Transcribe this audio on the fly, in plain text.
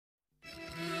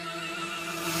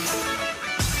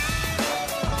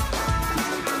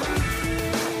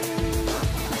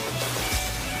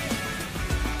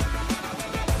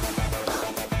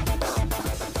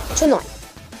Tonight,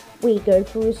 we go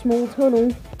through a small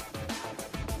tunnel,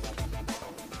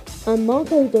 and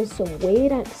Marco does some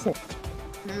weird accent.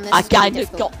 I kind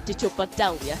of got it up, I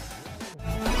tell ya.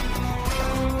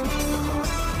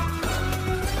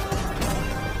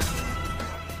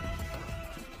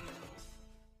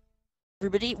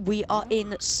 Everybody, we are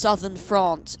in southern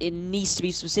France, in Nice to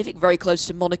be specific, very close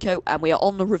to Monaco, and we are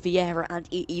on the Riviera, and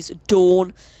it is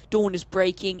dawn. Dawn is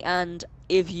breaking, and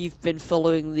if you've been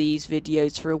following these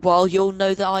videos for a while, you'll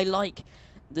know that I like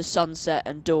the sunset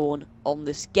and dawn on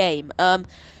this game.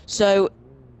 So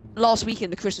last week in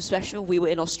the Christmas special, we were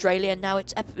in Australia, and now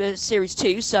it's Series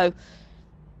 2, so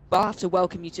I'll have to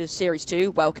welcome you to Series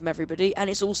 2, welcome everybody,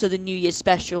 and it's also the New Year's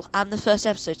special and the first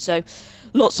episode, so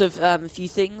lots of a few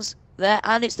things there,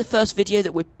 and it's the first video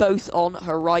that we're both on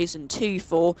Horizon 2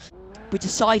 for. We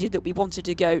decided that we wanted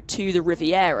to go to the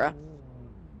Riviera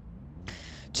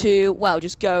to, well,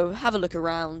 just go have a look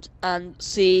around and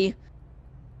see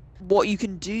what you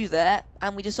can do there,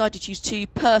 and we decided to choose two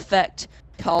perfect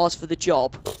cars for the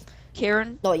job.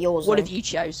 Kieron, Not yours, what though. have you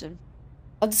chosen?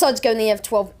 I decided to go in the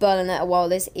F12 Berlinetta while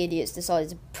this idiot's decided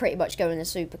to pretty much go in a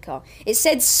supercar. It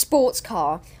said sports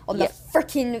car on the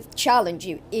frickin' challenge,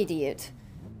 you idiot.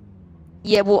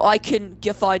 Yeah, well, I couldn't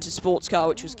find a sports car,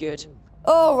 which was good.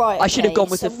 Oh, right, I should have gone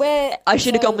with so I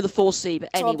should have gone with the 4C, but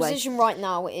So our anyway. position right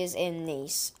now is in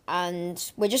Nice,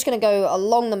 and we're just going to go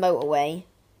along the motorway.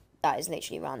 That is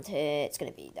literally around here. It's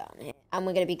going to be down here. And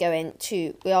we're going to be going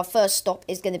to... Our first stop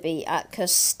is going to be at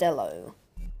Castello.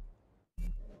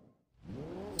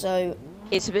 So...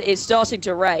 It's starting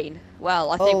to rain.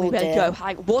 Well, I think we better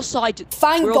go. What side...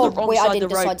 Thank we're God on the wrong side of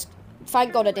the road.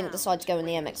 Thank God I didn't decide to go in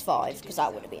the MX-5, because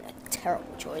that would have been a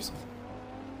terrible choice.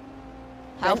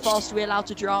 How fast are we allowed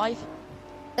to drive?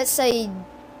 Let's say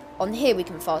on here we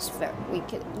can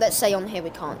let's say on here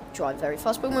we can't drive very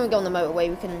fast, but when we go on the motorway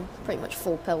we can pretty much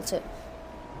full pelt it.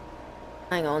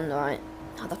 Hang on, alright.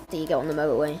 How the f do you go on the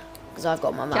motorway? Because I've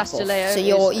got my map off. So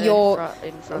you're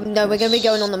in front. No, we're going to be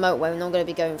going on the motorway. We're not going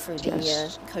to be going through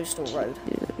the coastal road.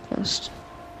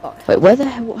 Fuck. Wait, where the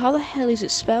hell? How the hell is it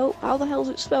spelled? How the hell is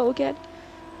it spelled again?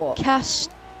 What?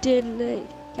 Castillo.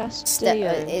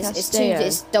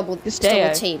 It's double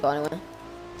T, by the way.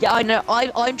 Yeah, I know.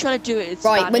 I'm trying to do it.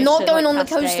 Right, Spanish, we're not so going like on the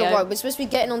Castello. coastal road. We're supposed to be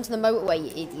getting onto the motorway,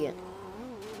 you idiot.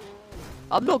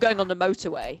 I'm not going on the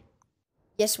motorway.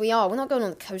 Yes, we are. We're not going on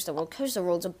the coastal road. Coastal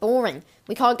roads are boring.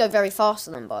 We can't go very fast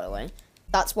on them, by the way.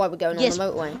 That's why we're going on the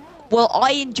motorway. Well,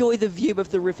 I enjoy the view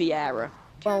of the Riviera.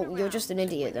 Well, you're just an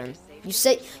idiot then. You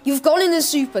say you've gone in a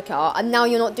supercar, and now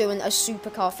you're not doing a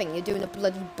supercar thing. You're doing a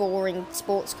bloody boring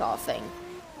sports car thing.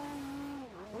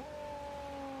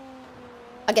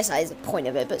 I guess that is the point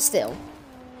of it, but still.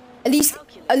 At least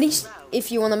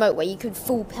if you're on the motorway, you could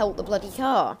full pelt the bloody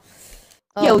car.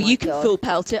 Oh, yeah, well, you God. can full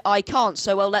pelt it. I can't.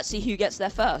 So, well, let's see who gets there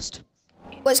first.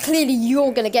 Well, it's clearly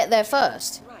you're gonna get there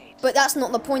first. But that's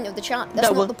not the point of the challenge.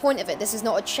 That's not the point of it. This is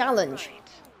not a challenge.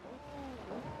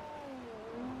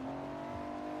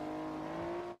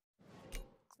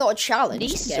 It's not a challenge.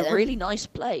 Nice is a really nice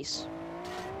place.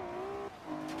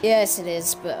 Yes, it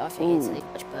is, but I think Italy's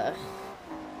much better.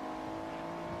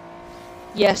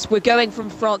 Yes, we're going from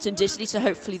France into Italy, so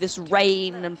hopefully this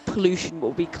rain and pollution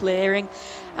will be clearing.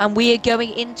 And we are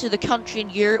going into the country in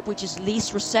Europe which is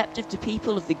least receptive to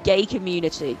people of the gay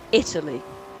community, Italy.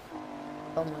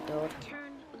 Oh my God.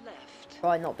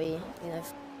 Try not be, you know.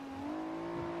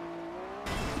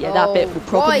 Yeah, that bit will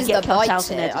probably get cut out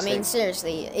in editing. I mean,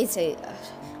 seriously, Italy...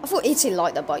 I thought Italy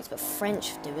liked the bikes, but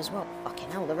French do as well.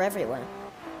 Fucking hell, they're everywhere.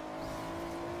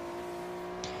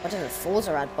 I don't know if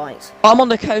Forza had bikes. I'm on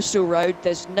the coastal road,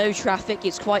 there's no traffic,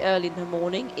 it's quite early in the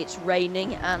morning, it's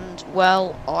raining, and,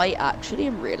 well, I actually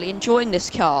am really enjoying this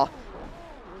car.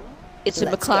 It's a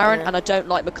McLaren, and I don't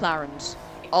like McLarens.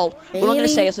 What I'm going to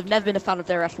say is I've never been a fan of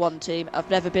their F1 team, I've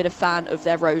never been a fan of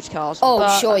their road cars.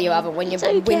 Oh, sure you haven't, when you've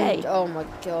been... Okay. Oh my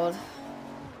God.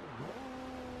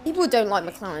 People who don't like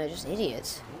McLaren are just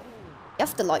idiots. You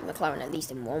have to like McLaren at least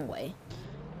in one way.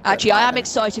 Actually, I am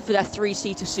excited for their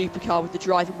three-seater supercar with the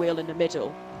driving wheel in the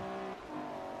middle.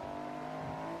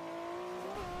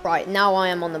 Right, now I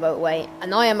am on the motorway,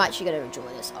 and I am actually going to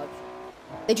enjoy this.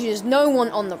 Literally, there's no one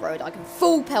on the road. I can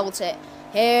full pelt it.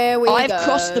 Here we go. I've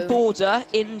crossed the border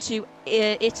into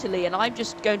Italy, and I'm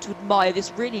just going to admire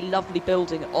this really lovely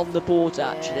building on the border,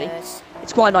 actually.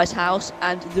 It's quite a nice house,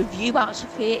 and the view out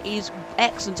of here is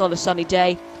excellent on a sunny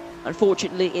day.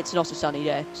 Unfortunately, it's not a sunny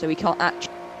day, so we can't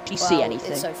actually see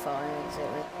anything. It's so far, isn't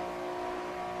it?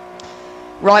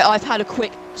 Right, I've had a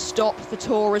quick stop for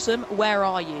tourism. Where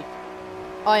are you?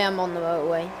 I am on the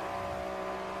motorway.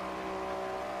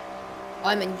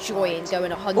 I'm enjoying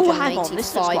going Oh, hang on,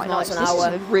 this looks 185 quite miles nice. an This hour.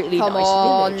 is a really Come nice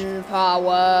on, village.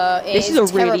 power. This is a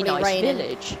really terribly nice raining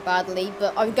village. badly,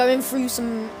 but I'm going through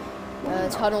some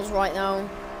tunnels right now.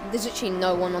 There's actually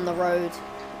no one on the road.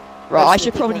 Right, Most I of the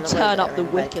should people probably on the road turn that up are the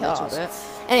in wick a red little cars. bit.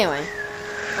 Anyway.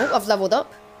 Oh, I've leveled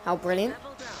up. How brilliant.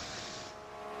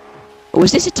 Oh,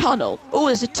 is this a tunnel? Oh,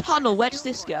 there's a tunnel. Where does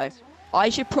this go? I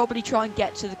should probably try and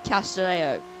get to the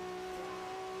Castelleo.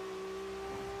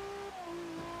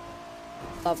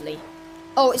 Lovely.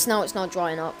 Oh, it's now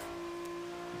drying up.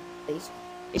 Please.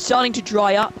 It's starting to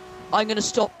dry up. I'm going to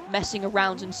stop messing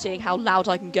around and seeing how loud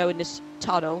I can go in this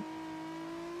tunnel.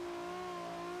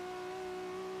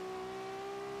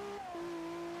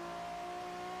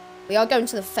 We are going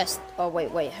to the Oh,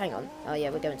 wait, hang on. Oh, yeah,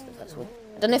 we're going to the festival.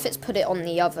 I don't know if it's put it on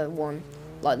the other one,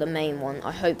 like the main one.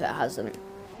 I hope it hasn't.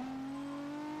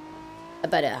 I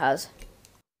bet it has.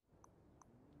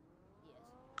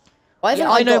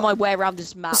 I know my way around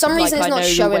this map. For some reason, like, it's not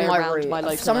showing my route.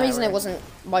 route. For some reason,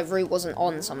 my route wasn't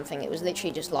on something. It was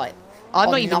literally just like I'm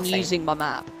not even nothing. using my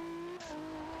map.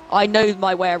 I know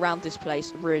my way around this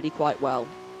place really quite well.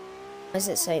 What is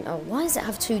it saying? Oh, why does it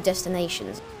have 2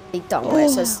 destinations? It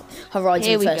says Horizon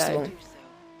Here we Festival. go.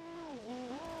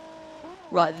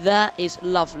 Right, that is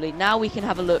lovely. Now we can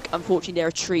have a look. Unfortunately, there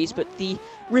are trees, but the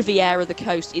Riviera, the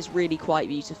coast, is really quite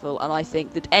beautiful, and I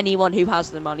think that anyone who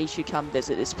has the money should come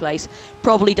visit this place.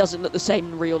 Probably doesn't look the same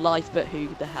in real life, but who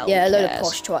the hell Yeah, a load of cares?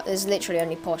 posh twats. There's literally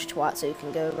only posh twats who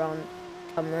can go around,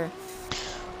 come there.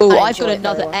 Oh, I I've got enjoy it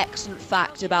another very well. excellent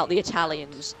fact about the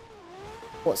Italians.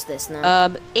 What's this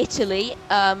now? Italy's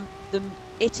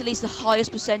the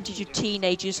highest percentage of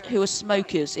teenagers who are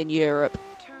smokers in Europe.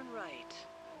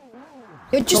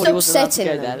 You're just probably wasn't allowed to upsetting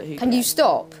go them. there, but who Can you cares?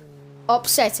 stop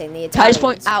upsetting the Italians? Can I just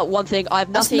point out one thing? I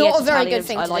have That's nothing not against a very good Italians.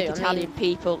 thing I to like do. I mean, Italian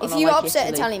people. If and you I like upset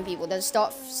Italy. Italian people, then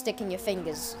start sticking your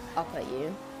fingers up at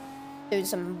you, doing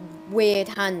some weird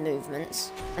hand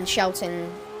movements, and shouting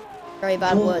very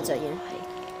bad words at you.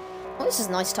 Oh, this is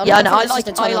a nice tunnel. Yeah, no, I think this is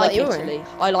the like tunnel that you're in. Italy.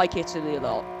 I like Italy a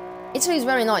lot. Italy's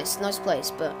very nice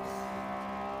place, but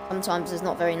sometimes there's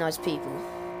not very nice people.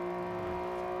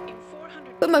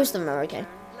 But most of them are okay.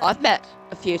 I've met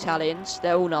a few Italians.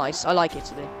 They're all nice. I like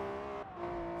Italy.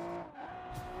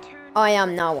 I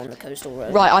am now on the coastal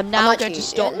road. Right, I'm now actually- going to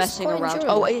stop yeah, messing it's quite around.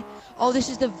 enjoyable. Oh, this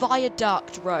is the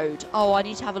Viaduct Road. Oh, I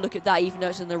need to have a look at that, even though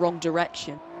it's in the wrong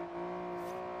direction.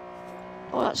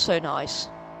 Oh, that's so nice.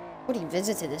 I've already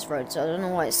visited this road, so I don't know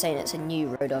why it's saying it's a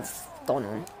new road I've gone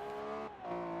on.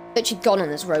 I've actually gone on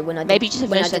this road when I Maybe did, just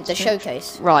when no I did the sense to-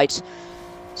 showcase. Right.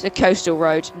 It's a coastal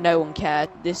road. No one cared.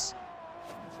 This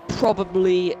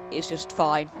probably is just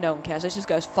fine. No one cares. Let's just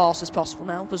go as fast as possible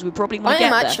now, because we probably want I to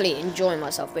get am there. actually enjoying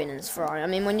myself being in this Ferrari. I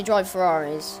mean, when you drive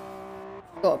Ferraris,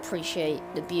 you've got to appreciate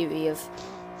the beauty of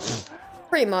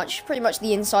pretty much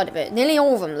the inside of it. Nearly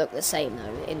all of them look the same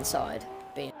though, inside.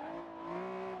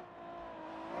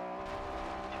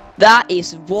 That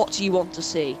is what you want to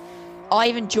see.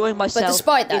 I'm enjoying myself. But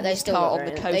despite that, in they this still car look on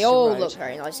the very, coastal they all road. look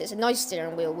very nice. It's a nice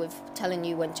steering wheel with telling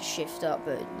you when to shift up,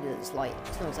 but it's like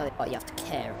it's not exactly like you have to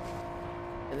care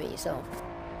of it yourself.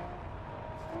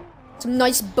 Some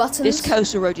nice buttons. This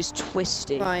coastal road is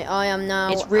twisty. Right, I am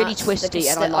now. It's really at the twisty,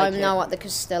 and I like I'm it. now at the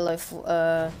Castello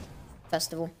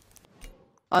festival.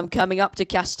 I'm coming up to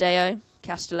Castelletto.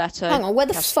 Hang on, where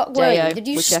the fuck were Castello, you? Did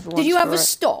you whichever did one's you ever correct.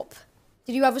 stop?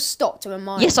 Did you ever stop to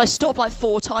admire? Yes, I stopped like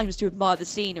 4 times to admire the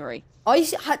scenery. I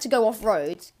had to go off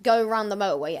road, go around the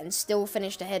motorway, and still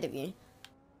finished ahead of you.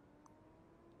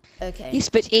 Okay. Yes,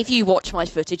 but if you watch my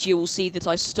footage, you will see that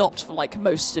I stopped for like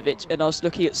most of it, and I was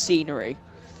looking at scenery.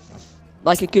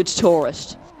 Like a good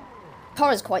tourist.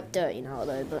 Car is quite dirty now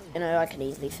though, but you know I can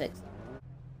easily fix.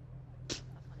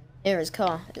 Here his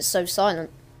car. It's so silent.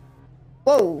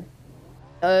 Whoa!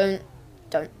 Don't.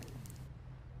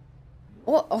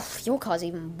 What? Oh, your car's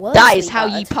even worse. That is how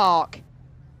you park.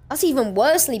 That's even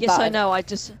worsely bad. Yes, I know. I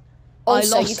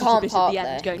Also, lost you it a can't bit park at the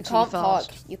there. end, going You too can't fast.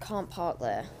 park. You can't park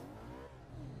there.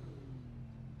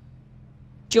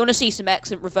 Do you want to see some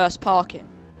excellent reverse parking?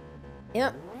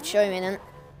 Yep. Show me then.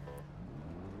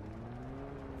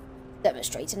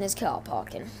 Demonstrating his car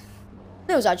parking.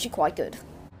 It was actually quite good.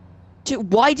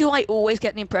 Why do I always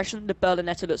get the impression the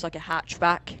Berlinetta looks like a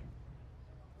hatchback?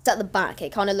 It's at the back.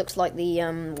 It kind of looks like the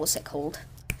what's it called?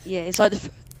 Yeah, it's like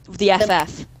the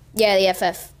FF. Yeah, the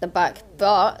FF, the back.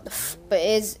 But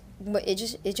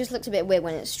it just looks a bit weird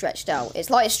when it's stretched out. It's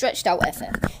like a stretched out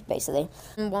FF, basically.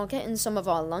 And while getting some of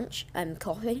our lunch and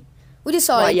coffee, we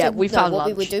decided Right, yeah, to we know found what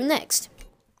we lunch. would do next.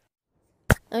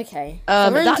 Okay.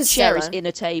 So we're in That chair is Castello. in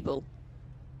a table.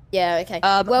 Yeah. Okay.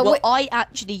 Well, well, I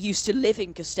actually used to live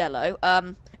in Castello.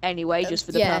 anyway, just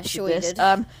for the yeah, purpose sure of you this. did.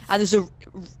 And there's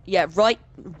right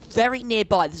very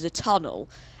nearby. There's a tunnel,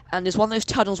 and there's one of those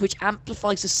tunnels which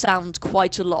amplifies the sound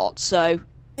quite a lot. So,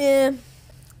 Yeah.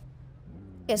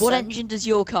 what engine does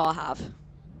your car have?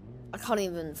 I can't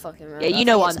even fucking remember. Yeah, you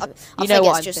know what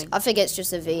I think it's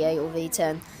just a V8 or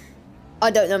V10. I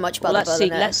don't know much about the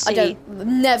Berliner. Let's see.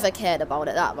 Never cared about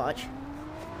it that much.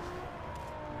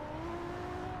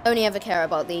 Only ever care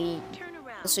about the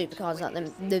supercars, like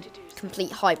the complete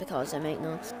hypercars they make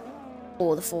now.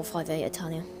 Or the 458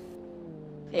 Italian.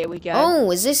 Here we go.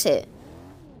 Oh, is this it?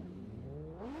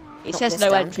 It Knock says this no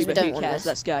down, entry, 'cause we but don't who want cares? this.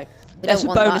 Let's go. We There's a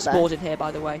don't want bonus that, though. board in here,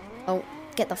 by the way. Oh,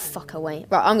 get the fuck away.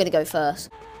 Right, I'm gonna go first.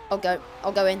 I'll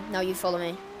go in. Now you follow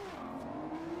me.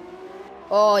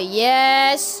 Oh,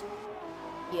 yes!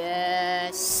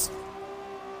 Yes!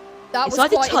 That It's was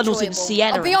like the quite tunnels in enjoyable.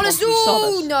 Siena I'll be and honest, Ponte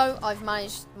oh Solus. no, I've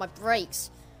managed my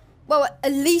brakes. Well,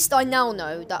 at least I now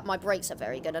know that my brakes are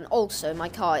very good, and also my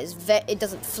car is it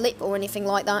doesn't flip or anything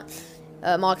like that.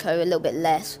 Marco a little bit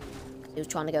less. He was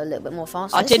trying to go a little bit more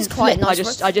faster. I didn't quite flip,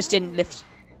 nice I just didn't lift.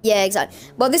 Yeah, exactly.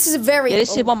 Well, this is a very... Yeah,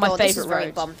 this is one of my this is favourite very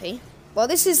roads. bumpy. Well,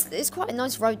 it's quite a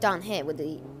nice road down here with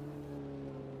the...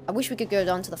 I wish we could go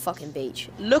down to the fucking beach.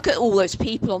 Look at all those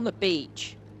people on the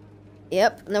beach.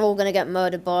 Yep, and they're all gonna get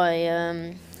murdered by,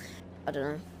 I don't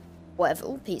know. Whatever.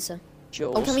 Oh, pizza.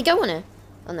 Jaws. Oh, can we go on it?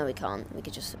 Oh, no, we can't. We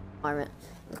could just fire it.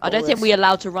 I don't think we're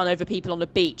allowed to run over people on the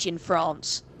beach in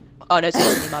France. Oh, no,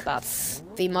 it's my bad.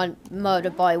 Be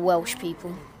murdered by Welsh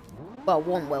people. Well,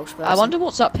 one Welsh person. I wonder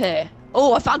what's up here.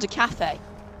 Oh, I found a cafe.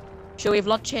 Shall we have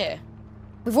lunch here?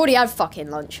 We've already had fucking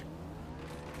lunch.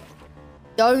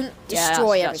 Don't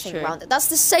destroy that's everything true. around it. That's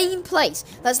the same place.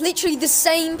 That's literally the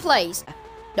same place.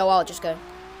 No, I'll just go.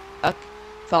 Okay,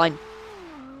 fine.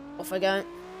 Off I go.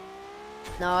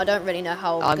 No, I don't really know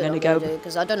how I'm good gonna I'm go do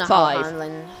because I don't know 5, how I'm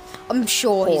handling. I'm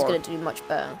sure he's 4, gonna do much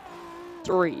better.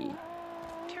 3.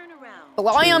 But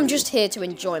well, I am just here to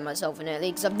enjoy myself in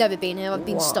Italy because I've never been here. I've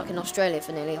been stuck in Australia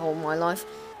for nearly whole my life.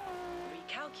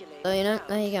 So you know,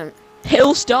 there you go.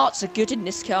 Hill starts are good in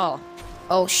this car.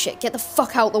 Oh shit! Get the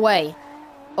fuck out the way.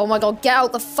 Oh my god, get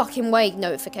out the fucking way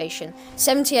notification.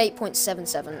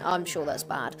 78.77. I'm sure that's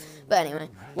bad. But anyway.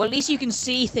 Well, at least you can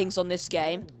see things on this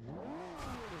game.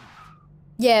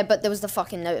 Yeah, but there was the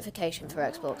fucking notification for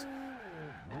Xbox.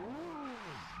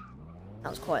 That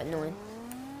was quite annoying.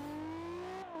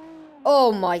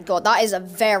 Oh my god, that is a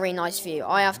very nice view.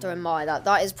 I have to admire that.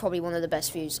 That is probably one of the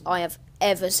best views I have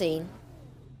ever seen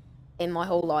in my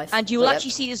whole life. And you will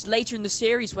actually see this later in the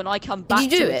series when I come back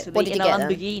Did you do to it? Italy What did in you a get then?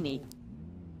 Lamborghini.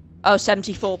 Oh,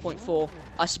 74.4.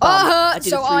 I spun. I did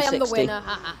so a I am 360. the winner.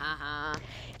 Ha ha ha ha.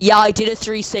 Yeah, I did a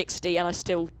 360 and I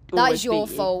still That always is your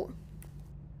beat you. fault.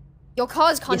 Your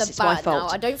car's kind Yes, of it's my bad now.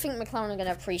 fault. I don't think McLaren are going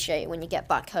to appreciate it when you get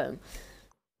back home.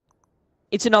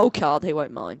 It's an old car, they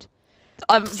won't mind.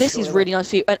 This is Sure. really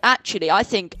nice for you. And actually, I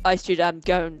think I should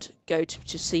go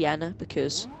to Siena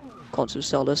because Quantum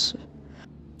Solace.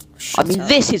 I mean,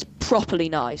 this is properly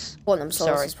nice. Quantum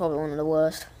Solace Sorry. is probably one of the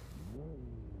worst.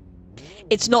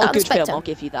 It's not a good film, Spectre. I'll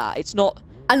give you that. It's not.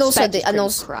 And also Spectre's the and pretty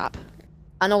also crap.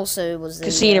 and also was the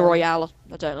Casino Royale,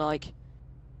 I don't like.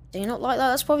 Do you not like that?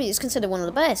 That's probably it's considered one of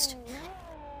the best.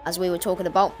 As we were talking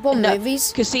about Bond No,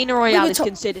 movies. Casino Royale were is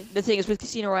considered. The thing is with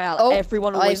Casino Royale, Oh,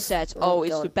 everyone always I've- says, oh "Oh,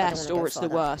 it's God, the I don't best wanna go or it's the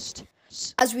further. worst."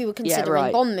 As we were considering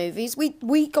right. Bond movies, we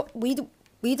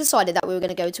decided that we were going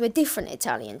to go to a different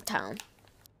Italian town.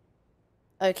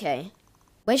 Okay,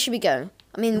 where should we go?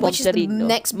 I mean, which is the Montellino.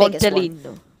 next biggest one?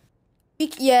 Montellino.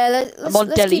 Yeah, let's keep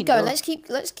Montellino. going.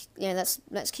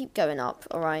 Let's keep going up.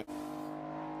 All right.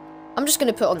 I'm just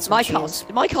going to put on some tunes.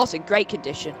 My car's in great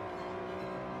condition.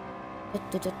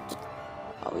 Put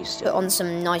Oh, he's still. on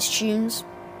some nice tunes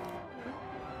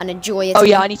and enjoy it. Oh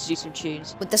yeah, I need to do some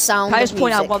tunes. with the sound. Can I of just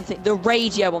point out music. one thing? The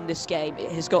radio on this game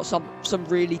has got some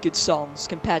really good songs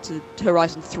compared to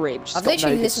Horizon 3, which has I've got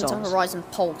literally no good listened songs. to Horizon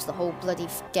Pulse the whole bloody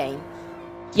game.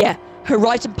 Yeah,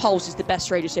 Horizon Pulse is the best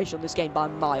radio station on this game by a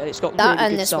mile. It's got That really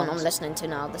and good this songs. one I'm listening to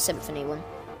now, the Symphony one.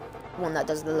 The one that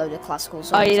does the load of classical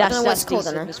songs. Oh yeah, I don't know what it's called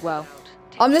decent now. as well.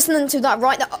 I'm listening to that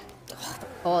right now.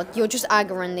 Oh, you're just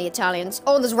aggroing the Italians.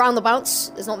 Oh, there's roundabouts.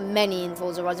 There's not many in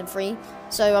Forza Horizon 3,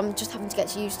 so I'm just having to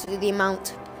get used to the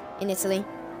amount in Italy.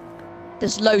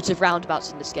 There's loads of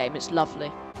roundabouts in this game. It's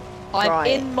lovely. I'm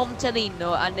Right. in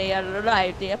Montellino and they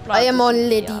arrived. They applied I am to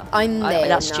already. Siviglia. I'm there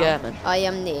That's now. German. I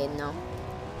am there now.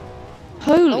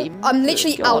 Holy. Oh, I'm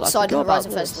literally God, I outside forgot of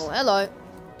Horizon about this. Festival. Hello.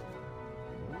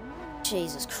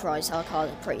 Jesus Christ, our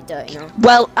cars are pretty dirty now.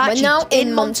 Well, actually, now in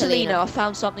in Montellino. Montellino, I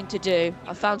found something to do.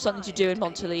 I found something to do in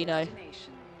Montellino.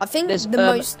 I think There's the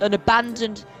most. an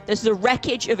abandoned. There's the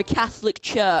wreckage of a Catholic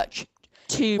church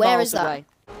 2 Where miles is that? away.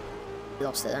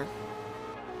 Lost it there.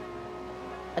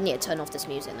 I need to turn off this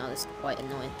music now. This is quite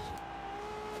annoying.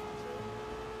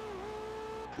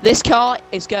 This car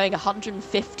is going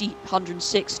 150,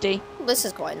 160. Well, this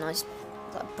is quite nice. Is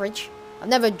that a bridge? I've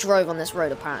never drove on this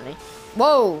road apparently.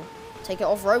 Whoa! Take it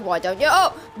off road. Why don't you?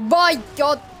 Oh my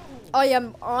God! I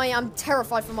am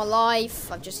terrified for my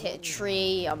life. I've just hit a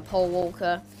tree. I'm pole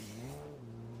walker.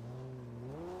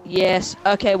 Yes.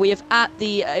 Okay. We have at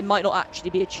the. It might not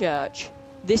actually be a church.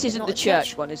 This isn't the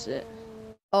church one, is it?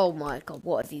 Oh my God!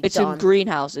 What have you It's done? in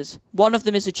greenhouses. One of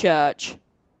them is a church.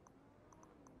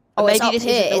 Oh, maybe it's up this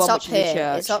here. isn't the It's one up which is a here.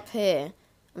 church. It's up here.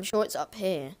 I'm sure it's up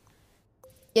here.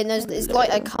 Yeah, no, it's like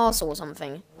a castle or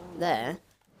something. There.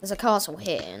 There's a castle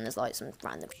here, and there's like some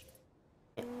random.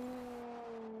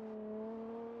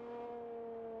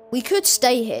 We could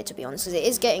stay here, to be honest, because it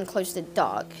is getting close to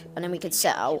dark, and then we could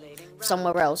set out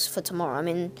somewhere else for tomorrow. I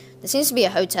mean, there seems to be a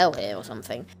hotel here or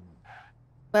something.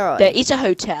 Where are There you? is a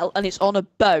hotel, and it's on a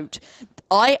boat.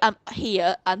 I am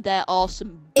here, and there are some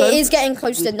boats. It is getting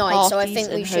close to with night, so I parties think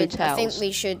we and should. I think hotels.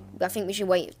 we should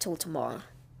wait till tomorrow.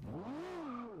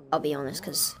 I'll be honest,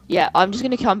 because Yeah, I'm just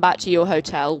going to come back to your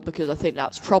hotel because I think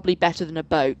that's probably better than a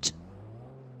boat.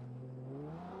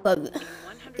 boat.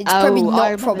 It's Oh, probably I not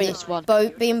remember probably this one.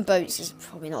 being boats is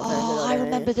probably not a very good Oh, I idea.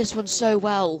 remember this one so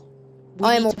well. We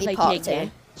I am need to already play parked King here.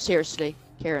 here. Seriously,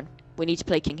 Kieron, we need to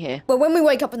play King here. Well, when we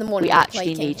wake up in the morning, We we'll actually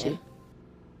play King need here. to.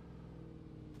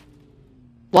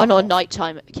 Why not a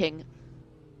nighttime King?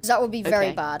 'Cause that would be very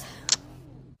Okay. bad.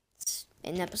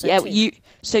 In episode Yeah, 2.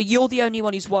 So you're the only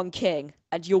one who's won King,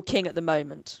 and you're King at the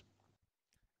moment.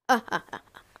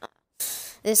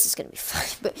 This is gonna be fun.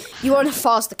 But you want a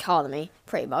faster car than me,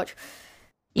 pretty much.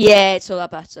 Yeah, it's all that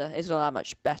better. It's all that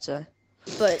much better.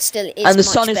 But it still is. And the much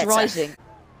sun is better. rising.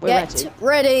 We're Get ready.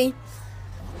 ready.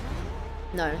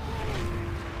 No.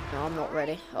 No, I'm not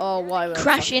ready. Oh, why would I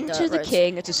Crash fucking into dirt the roads?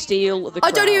 King to steal the I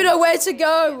don't even crown. know where to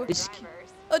go. This-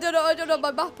 I don't know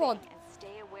my map on.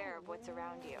 Stay aware of what's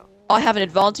around you. I have an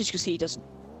advantage because he does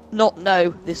not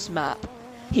know this map.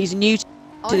 He's new to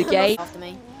the game. After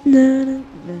me.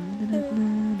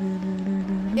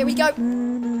 Here we go.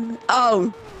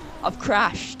 Oh, I've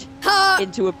crashed Ha!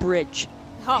 into a bridge.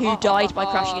 Who died by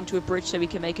crashing into a bridge so we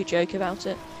can make a joke about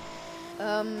it?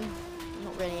 Not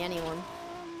really anyone.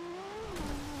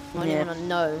 Not Yeah. anyone I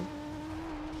know.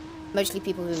 Mostly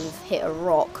people who've hit a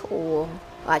rock or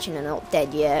actually they're not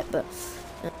dead yet, but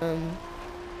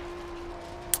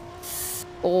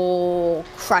or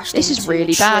crashed This into is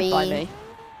really a bad tree. by me.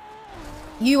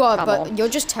 You are, Come but on. you're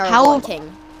just terrible How- at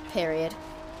King. Period.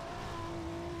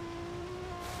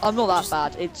 I'm not that Just-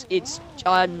 bad.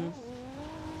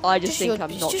 I just think you're- I'm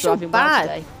it's not just you're driving well bad.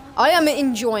 today. I am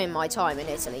enjoying my time in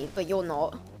Italy, but you're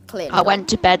not. Clearly. I not. went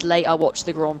to bed late. I watched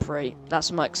the Grand Prix.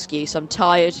 That's my excuse. I'm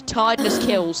tired. Tiredness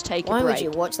kills. Take a Why break. would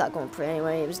you watch that Grand Prix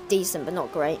anyway? It was decent, but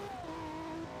not great.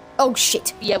 Oh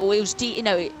shit! Yeah, well, it was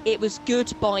it was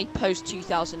good by post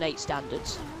 2008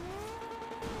 standards.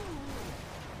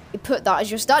 You put that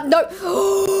as your stat? No!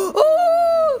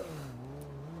 Oh!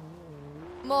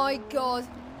 My god.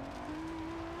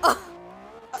 Ah.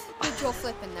 Did your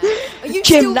flipping there? Are you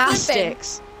Gymnastics.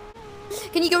 still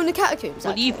flipping? Can you go in the catacombs?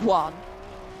 Well, actually? you've won.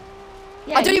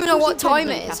 Yeah, I don't even know what time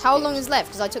it it is. How long is left?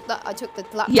 Because I took the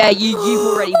black. Yeah, you've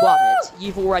already won it.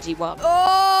 You've already won.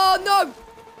 Oh no!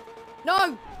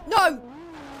 No! No!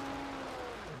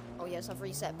 Oh yes, I've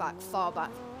reset back, far back.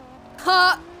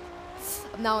 Ha!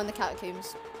 I'm now in the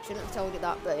catacombs. Shouldn't have told you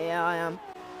that, but yeah, I am.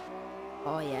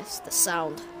 Oh yes, the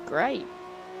sound. Great.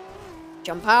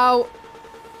 Jump out.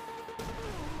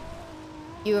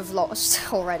 You have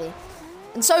lost already.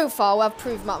 And so far, I've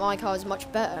proved that my car is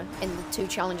much better in the 2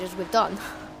 challenges we've done.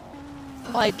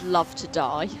 I'd love to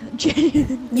die.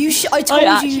 I told you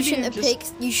actually you shouldn't have just-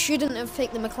 picked. You shouldn't have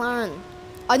picked the McLaren.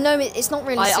 I know it's not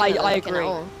really I similar looking agree. at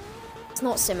all. It's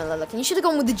not similar looking. You should have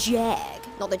gone with the Jag,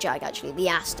 not the Jag actually, the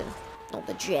Aston, not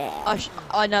the Jag.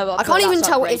 I know. I can't even that's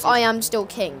tell if outrageous. I am still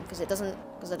king because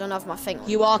I don't have my thing on.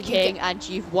 You are Did king, get- and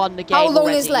you've won the game How long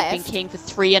already. is You've left? been king for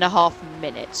 3.5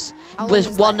 minutes. How long There's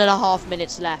is one left? and a half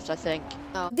minutes left, I think.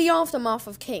 Oh. The aftermath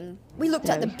of King. We looked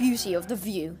at the No. beauty of the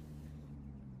view.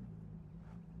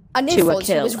 And To a Nifos, who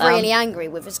kill, was really angry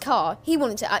with his car, he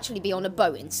wanted to actually be on a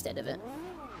boat instead of it.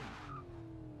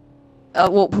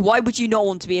 Well, why would you not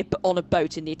want to be on a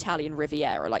boat in the Italian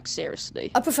Riviera? Like, seriously.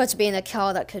 I prefer to be in a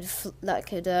car that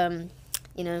could,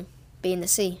 you know, be in the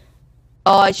sea.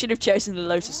 Oh, I should have chosen the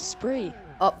Lotus Esprit.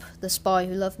 Up the spy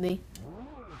who loved me.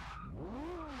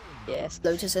 Yes.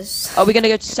 Lotuses. Are we going to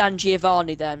go to San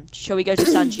Giovanni then? Shall we go to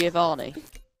San Giovanni?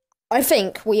 I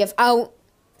think we have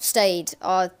outstayed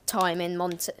our time in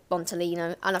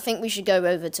Montellino, and I think we should go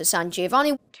over to San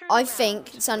Giovanni. I think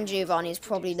San Giovanni is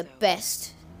probably the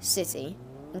best city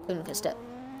in Kunkusta.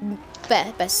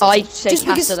 Best city. I'd say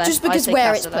Castello. Just because I'd say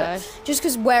where Castello. it's put. Just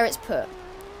because where it's put.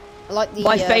 I like the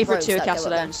My favourite roads two are that go up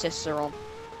Castello there. and Cisteron.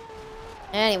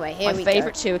 Anyway, here we My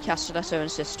favourite two are Castelletto and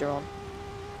Cisteron.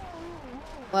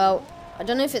 Well, I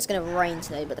don't know if it's going to rain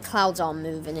today, but the clouds are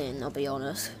moving in, I'll be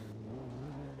honest.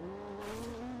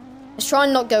 Let's try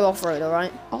and not go off-road,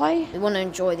 alright? We want to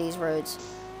enjoy these roads.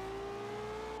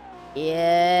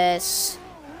 Yes.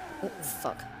 Oh,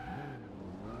 fuck.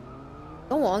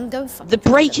 Go on, go fucking. The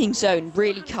braking zone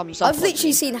really comes up. I've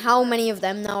literally seen how many of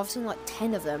them now? I've seen like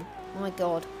 10 of them. My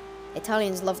god.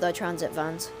 Italians love their transit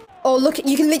vans. Oh, look,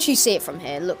 you can literally see it from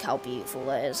here. Look how beautiful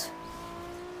that is.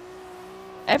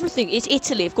 Everything. It's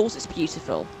Italy, of course it's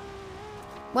beautiful.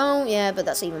 Well, yeah, but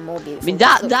that's even more beautiful. I mean,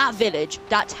 that village,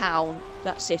 that town,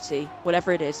 that city,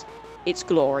 whatever it is, it's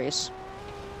glorious.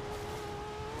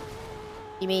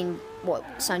 You mean, what,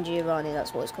 San Giovanni,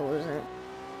 that's what it's called, isn't it?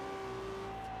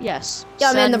 Yes.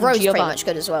 Yeah, I mean, the San road's pretty Giovanni. much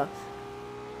good as well.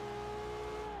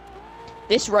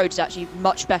 This road's actually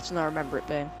much better than I remember it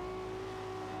being.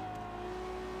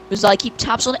 Because I keep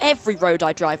tabs on every road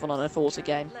I drive on a Forza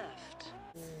game.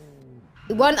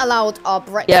 We weren't allowed our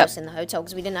breakfast in the hotel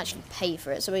because we didn't actually pay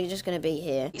for it, so we're just going to be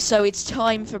here. So it's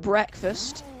time for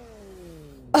breakfast.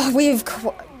 Oh,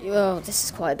 this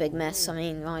is quite a big mess. I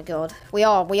mean, my god. We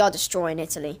are destroying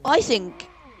Italy. I think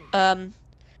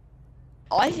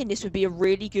this would be a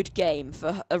really good game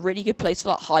for a really good place for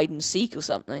like hide and seek or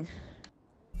something.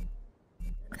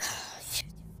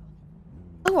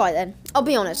 Alright then. I'll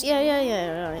be honest.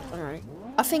 Yeah, alright.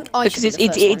 I think I Because should be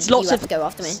the first it's one. lots You of have to go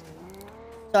after me. So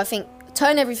I think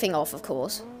turn everything off, of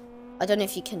course. I don't know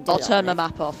if you can do I'll that. turn the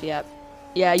map off, yeah.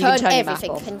 Yeah, you can turn your map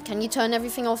everything. off. Can you turn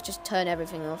everything off? Just turn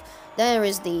everything off. There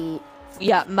is the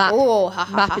Yeah, map. Oh,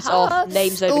 Map is off.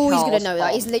 Names over Oh, he's cars gonna know that.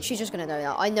 off. He's literally just gonna know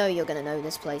that. I know you're gonna know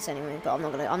this place anyway, but I'm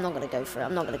not gonna go for it.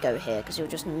 I'm not gonna go here because you'll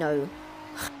just know.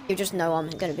 You just know I'm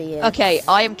gonna be here. Okay,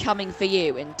 I am coming for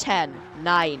you in 10,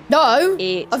 9, No,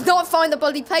 8, I've not found the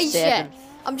bloody place 7, yet.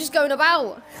 I'm just going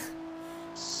about.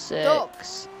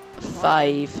 6,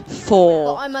 5, 4,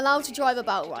 But I'm allowed to drive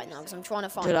about right now because I'm trying to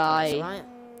find the place, alright?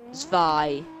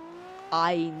 2,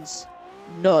 1,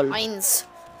 0.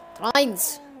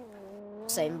 Eins.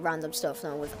 Saying random stuff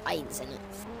now with eins in it.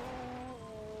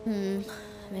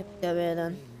 Maybe go here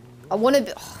then. I want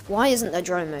to. Why isn't there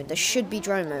drone mode? There should be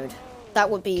drone mode. That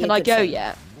would be. Can I go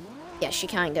yet? Yes, you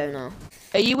can go now.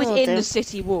 Are you within dear. the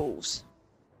city walls?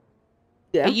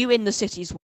 Yeah. Are you in the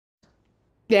city's walls?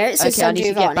 Yeah, it says Okay, I San need to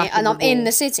get Giovanni, back in and the I'm in wall.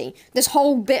 the city. This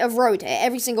whole bit of road here,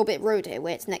 every single bit of road here,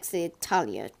 where it's next to the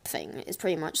Italia thing, is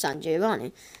pretty much San Giovanni.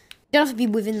 You don't have to be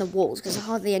within the walls because there's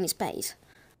hardly any space.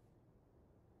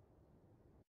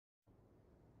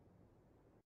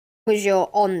 Because you're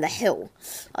on the hill,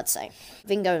 I'd say. I've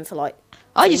been going for like.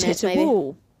 I 3 just minutes, hit a maybe.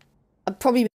 wall. I'd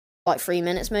probably be like 3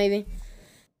 minutes, maybe.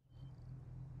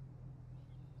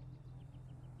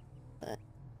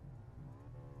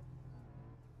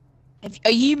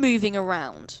 Are you moving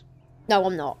around? No,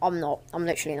 I'm not. I'm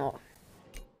literally not.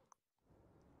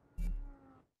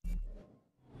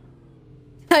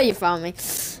 You found me.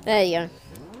 There you go.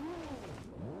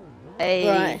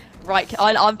 Hey. Right.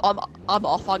 I'm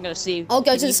off. I'm gonna see. I'll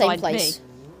go Can to the you same find place. me?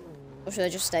 Or should I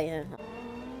just stay here?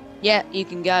 Yeah, you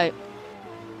can go.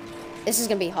 This is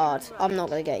gonna be hard. I'm not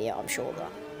gonna get it, I'm sure of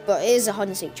that. But it is a hide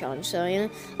and seek challenge, so you know,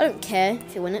 I don't care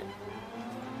if you win it.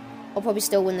 I'll probably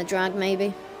still win the drag,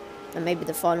 maybe, and maybe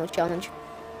the final challenge.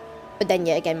 But then,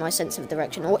 yet again, my sense of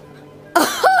direction.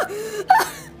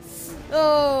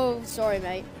 Oh, sorry,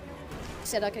 mate. You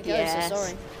said I could go, Yes. so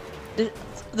sorry.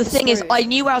 The thing is, Smooth. I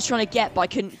knew where I was trying to get, but I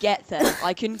couldn't get there.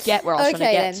 I couldn't get where I was trying to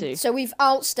Okay get then. to. So we've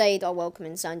outstayed our welcome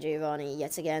in San Giovanni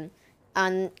yet again.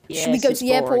 And should we Yes, go it's to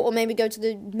the airport boring. or maybe go to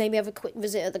the maybe have a quick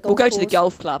visit at the golf We'll go to the course?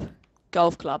 golf club.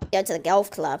 Golf club. Yeah, to the golf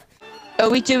club. Are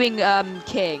we doing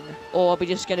King, or are we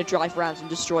just going to drive around and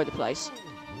destroy the place?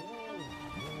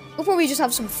 We'll probably just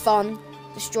have some fun,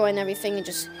 destroying everything and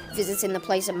just visiting the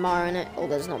place, admiring it. Oh,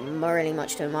 there's not really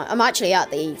much to admire. I'm actually at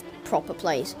the proper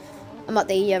place. I'm at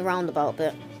the roundabout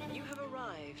bit.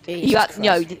 You got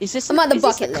no? Is this? I'm at the is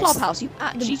this bucket the list. clubhouse? You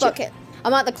actually The bucket.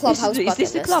 I'm at the clubhouse Is bucket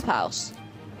this the list. clubhouse?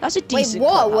 That's a Wait, decent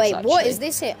what? clubhouse, Wait, what actually. is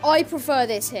this here? I prefer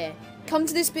this here. Come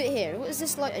to this bit here. What is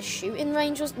this, like a shooting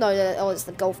range or no? Oh, it's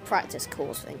the golf practice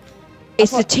course thing.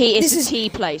 It's I the thought- tee. It's this the is- tee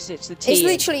place. It's the tee. This is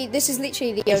literally the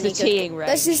It's only the teeing good.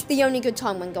 This range. is the only good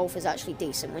time when golf is actually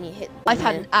decent when you hit. I've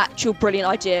had an actual brilliant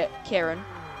idea, Kieron.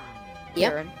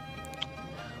 Yep. Kieron.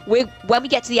 When we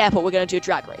get to the airport, we're going to do a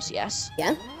drag race. Yes.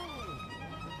 Yeah.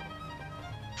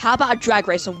 How about a drag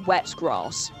race on wet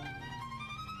grass?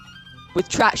 With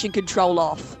traction control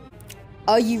off.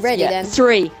 Are you ready then?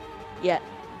 3. Yeah.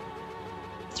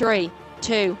 3,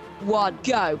 2, 1,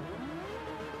 go.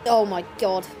 Oh my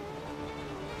god.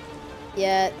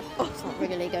 Yeah, it's not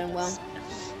really going well.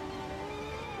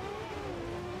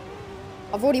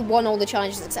 I've already won all the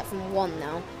challenges except from one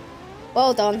now.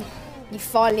 Well done. You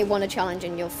finally won a challenge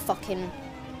in your fucking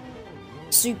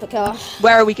supercar.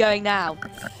 Where are we going now?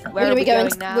 Where are we going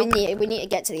now? We need to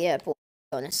get to the airport,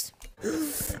 to be honest.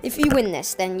 If you win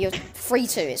this, then you're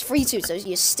 3-2. It's 3-2, so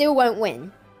you still won't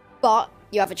win, but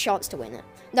you have a chance to win it.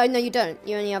 No, you don't.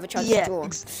 You only have a chance to draw.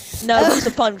 No, that's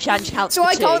the final challenge counts so for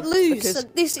I 2, can't lose. because-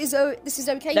 So this is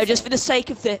okay. No, just for the sake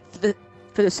of this,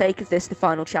 for the sake of this, the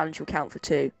final challenge will count for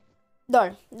 2.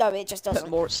 No, it just doesn't.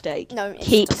 Put more at stake. No, it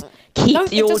keep doesn't. keep No,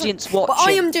 the it doesn't. audience watching. But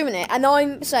I am doing it, and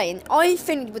I'm saying I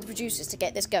finished with the producers to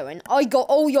get this going. I got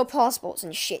all your passports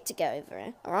and shit to get over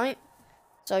here. All right.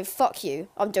 So fuck you.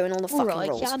 I'm doing all the fucking Alright,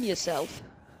 rules. calm yourself.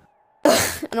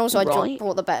 And also, I Right.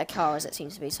 brought the better car, as it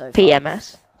seems to be so far.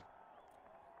 PMS.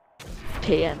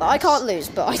 PMS. But I can't lose,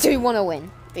 but I do want to win.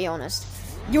 Be honest.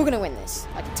 You're gonna win this.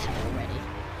 I can tell already.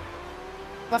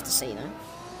 We'll have to see though.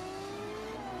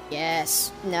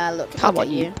 Yes. Nah, look. Come look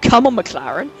on, at you. Come on,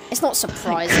 McLaren. It's not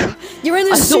surprising. You're in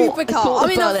a I thought supercar. I'm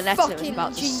the in a Berlinetta was fucking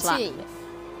about to slap GT. me.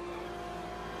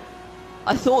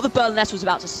 I thought the Berlinetta was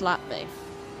about to slap me.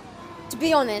 To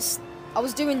be honest, I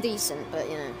was doing decent, but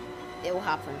you know, it will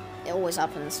happen. It always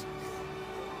happens.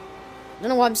 I don't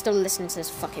know why I'm still listening to this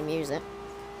fucking music.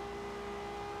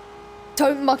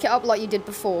 Don't muck it up like you did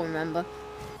before, remember?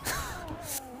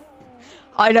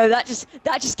 I know, that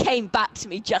just came back to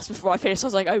me just before I finished. I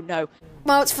was like, oh no.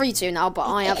 Well, it's 3-2 now, but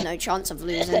I have no chance of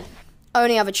losing. I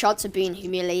only have a chance of being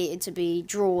humiliated to be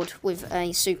drawed with a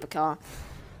supercar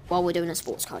while we're doing a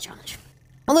sports car challenge.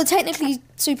 Although technically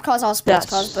supercars are sports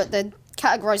cars, but they're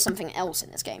categorised something else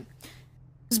in this game.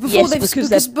 Before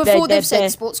they've said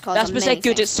sports cars that's are because many they're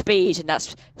good things. at speed, and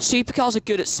that's supercars are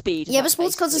good at speed. Yeah, but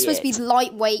sports cars are supposed to be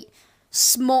lightweight,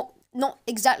 small, not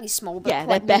exactly small, but Yeah,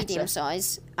 quite they're better. medium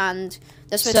size, and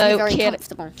they're supposed to be very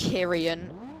comfortable.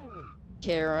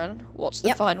 Kieron, what's the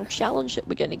Yep. final challenge that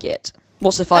we're gonna get?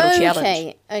 What's the final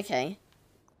challenge? Okay.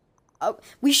 Oh,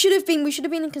 we should have been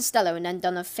in Castello and then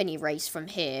done a Finny race from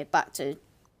here back to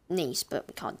Nice, but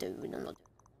we can't do it. We're not doing it.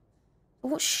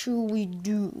 What should we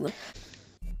do?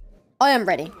 I am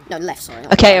ready. No, left, sorry.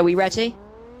 Okay, are we ready?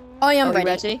 I am Are we ready.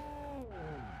 ready?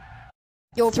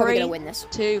 You're probably 3, gonna win this.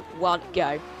 2, 1,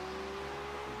 go.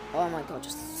 Oh my god,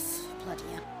 just bloody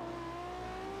hell.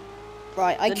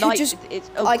 Right, I The could night- just.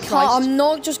 oh, I can't. Christ. I'm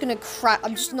not just gonna crack.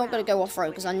 I'm just not gonna go off road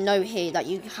because I know here that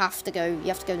you have to go. You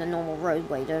have to go the normal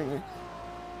roadway, don't you?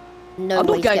 No I'm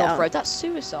way not to going get off out. road. That's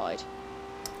suicide.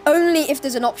 Only if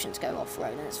there's an option to go off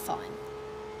road, and it's fine.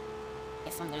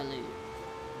 If I'm gonna lose.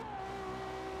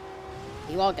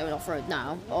 You are going off road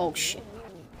now. Oh shit.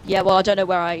 Yeah, well, I don't know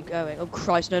where I'm going. Oh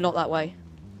Christ, no, not that way.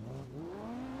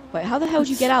 Wait, how the hell did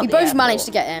you get out? We the both airport? managed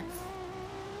to get there.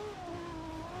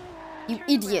 You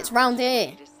idiots, round here.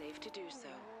 It is safe to do so.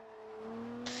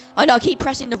 I know. I keep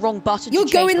pressing the wrong button. You're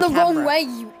to change going the wrong camera. way,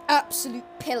 you absolute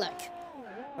pillock.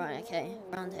 Right, okay,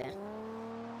 round here.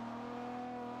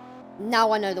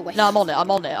 Now I know the way. No, I'm on it.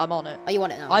 I'm on it. I'm on it. Oh, you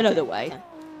want it now? I know the Okay, way. okay.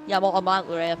 Yeah, I'm out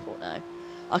the airport now.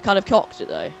 I kind of cocked it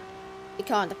though. You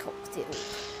kind of cocked it.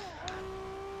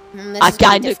 This I is gonna be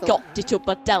kind of difficult. cocked it up,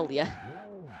 I tell ya.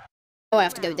 Oh, I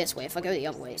have to go this way. If I go the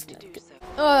other way, it's not good.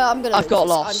 I'm gonna. I've lose got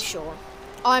this, lost.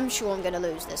 I'm sure I'm gonna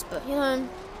lose this, but you know,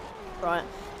 right?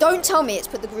 Don't tell me it's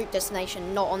put the group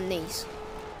destination not on Nice.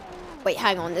 Wait,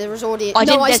 hang on. There was already. I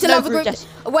no, didn't- I there's still no have a group group.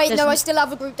 des- Wait, there's no, I n- still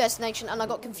have a group destination, and I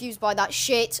got confused by that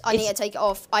shit. I need to take it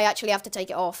off. I actually have to take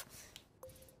it off.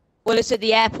 Well, it's at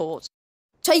the airport.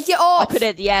 Take it off. I put it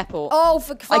at the airport. Oh,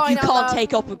 for crying Like, you out can't loud.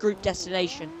 take off a group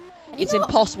destination. you It's not?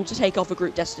 impossible to take off a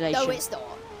group destination. No, it's not.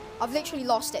 I've literally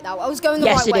lost it now. I was going the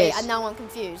Yes, right it way, is. and now I'm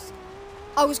confused.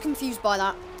 I was confused by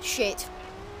that shit.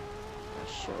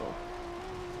 Sure.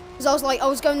 Because I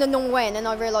was going the normal way, and then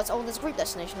I realised, oh, there's a group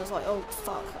destination. I was like, oh,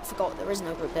 fuck, I forgot there is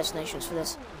no group destinations for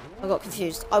this. I got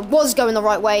confused. I was going the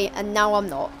right way, and now I'm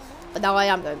not. But now I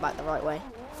am going back the right way.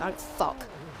 Thank fuck.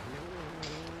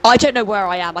 I don't know where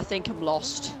I am. I think I'm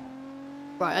lost.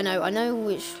 Right, I know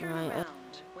which, right.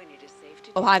 When it is safe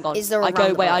to Oh, hang on. Is there a I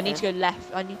go. Wait, roundabout I need to here? go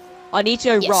left. I need to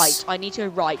go Yes. right. I need to go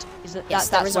right. Is that Yes,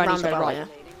 there that's is a where I need to go roundabout right? here.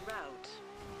 calculating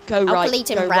route. Go right.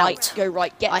 Calculating Go route. right. Go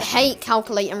right. Get. I hate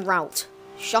calculating route.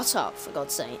 Shut up, for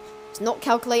God's sake. It's not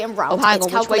calculating route, Oh, hang it's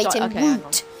on, which way do I- calculating okay, hang on.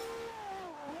 route.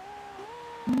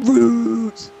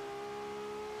 Root.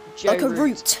 Joe Like a Root.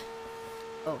 route.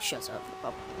 Oh, shut up.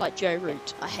 Oh, Like Joe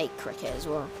Root. I hate cricket as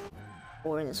well.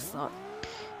 Boring as fuck.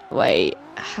 Wait,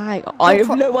 hang on. I have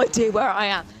no idea where I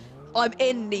am. I'm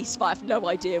in Nice, but I have no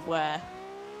idea where.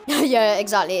 Yeah,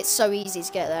 exactly. It's so easy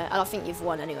to get there, and I think you've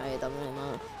won anyway. It doesn't really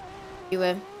matter. You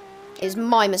win. It's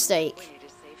my mistake. When it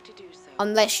is safe to do so.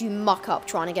 Unless you muck up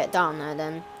trying to get down there,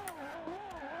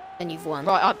 then you've won.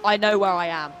 Right, I know where I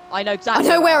am. I know exactly. I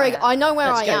know where am. I know where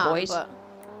Let's I go, am, boys. but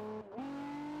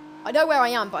I know where I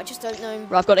am, but I just don't know.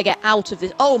 Right, I've got to get out of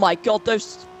this. Oh my god,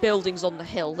 those buildings on the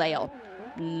hill, they are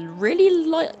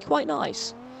really quite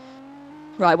nice.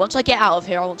 Right, once I get out of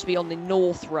here, I want to be on the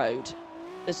North Road.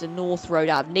 There's the North Road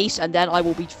out of Nice, and then I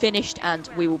will be finished and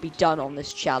we will be done on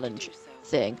this challenge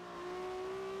thing.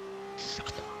 Shut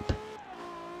up.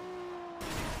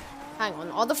 Hang on,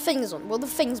 are the things on? Will the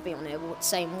things be on here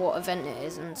saying what event it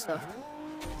is and stuff?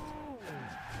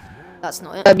 That's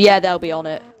not it. Yeah, they'll be on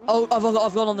it. Oh,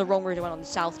 I've gone on the wrong route. I went on the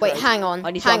South Road. Wait, hang on.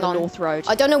 I need to go hang on on. the North Road.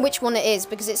 I don't know which one it is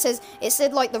because it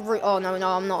said like the route. Oh no,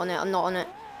 I'm not on it. I'm not on it.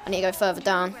 I need to go further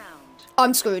down.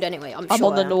 I'm screwed anyway. I'm I'm sure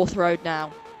on the I am. North Road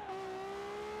now.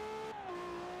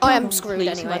 I am screwed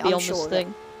Please, anyway. can I be I'm on sure this of it.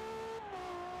 thing?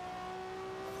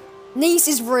 Nice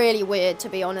is really weird, to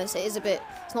be honest. It is a bit.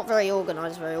 It's not very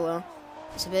organised very well.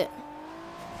 It's a bit.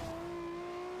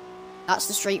 That's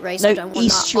the street race. No, I don't want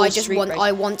East that. Shore I just street want. race.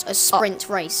 I want a sprint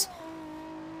race.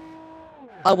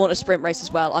 I want a sprint race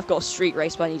as well. I've got a street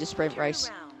race, but I need a sprint race.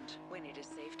 Around when it is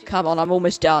safe to Come on, I'm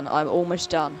almost done. I'm almost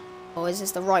done. Oh, is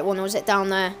this the right one or is it down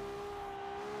there?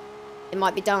 It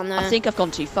might be down there. I think I've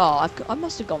gone too far. I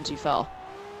must have gone too far.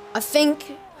 I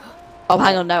think. Oh,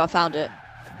 hang on, no, I found it.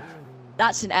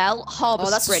 That's an L. Harbour Oh,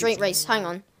 that's a Sprint. street race. Hang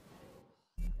on.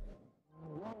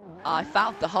 I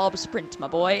found the Harbour Sprint, my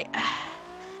boy.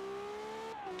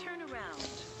 turn around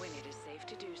when it is safe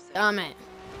to do so. Damn it.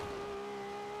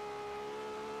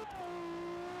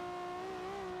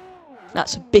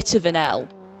 That's a bit of an L.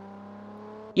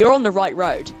 You're on the right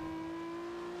road.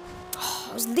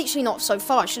 I was literally not so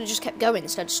far. I should have just kept going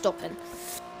instead of stopping.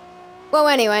 Well,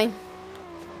 anyway.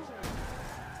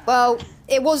 Well,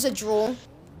 it was a draw.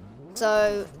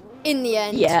 So, in the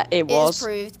end, Yeah, it was. has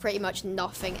proved pretty much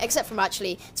nothing. Except from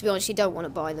actually, to be honest, you don't want to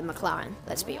buy the McLaren.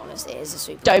 Let's be honest, it is a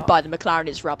supercar. Don't buy the McLaren,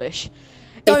 it's rubbish.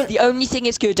 Don't- The only thing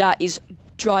it's good at is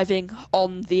driving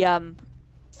on the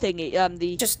thingy,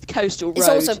 the Just- coastal road. It's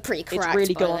also pretty cracked. It's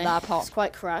really by good the on way. that part. It's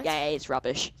quite cracked. Yeah, it's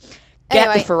rubbish. Get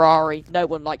Anyway, the Ferrari. No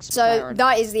one likes so McLaren.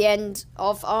 that is the end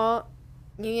of our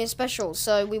New Year special.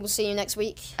 So we will see you next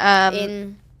week Um,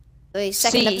 in the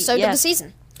second episode yeah. of the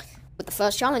season with the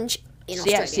first challenge in So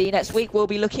Australia. yeah, see you next week. We'll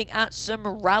be looking at some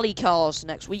rally cars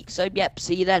next week. So yep,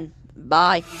 see you then.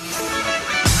 Bye.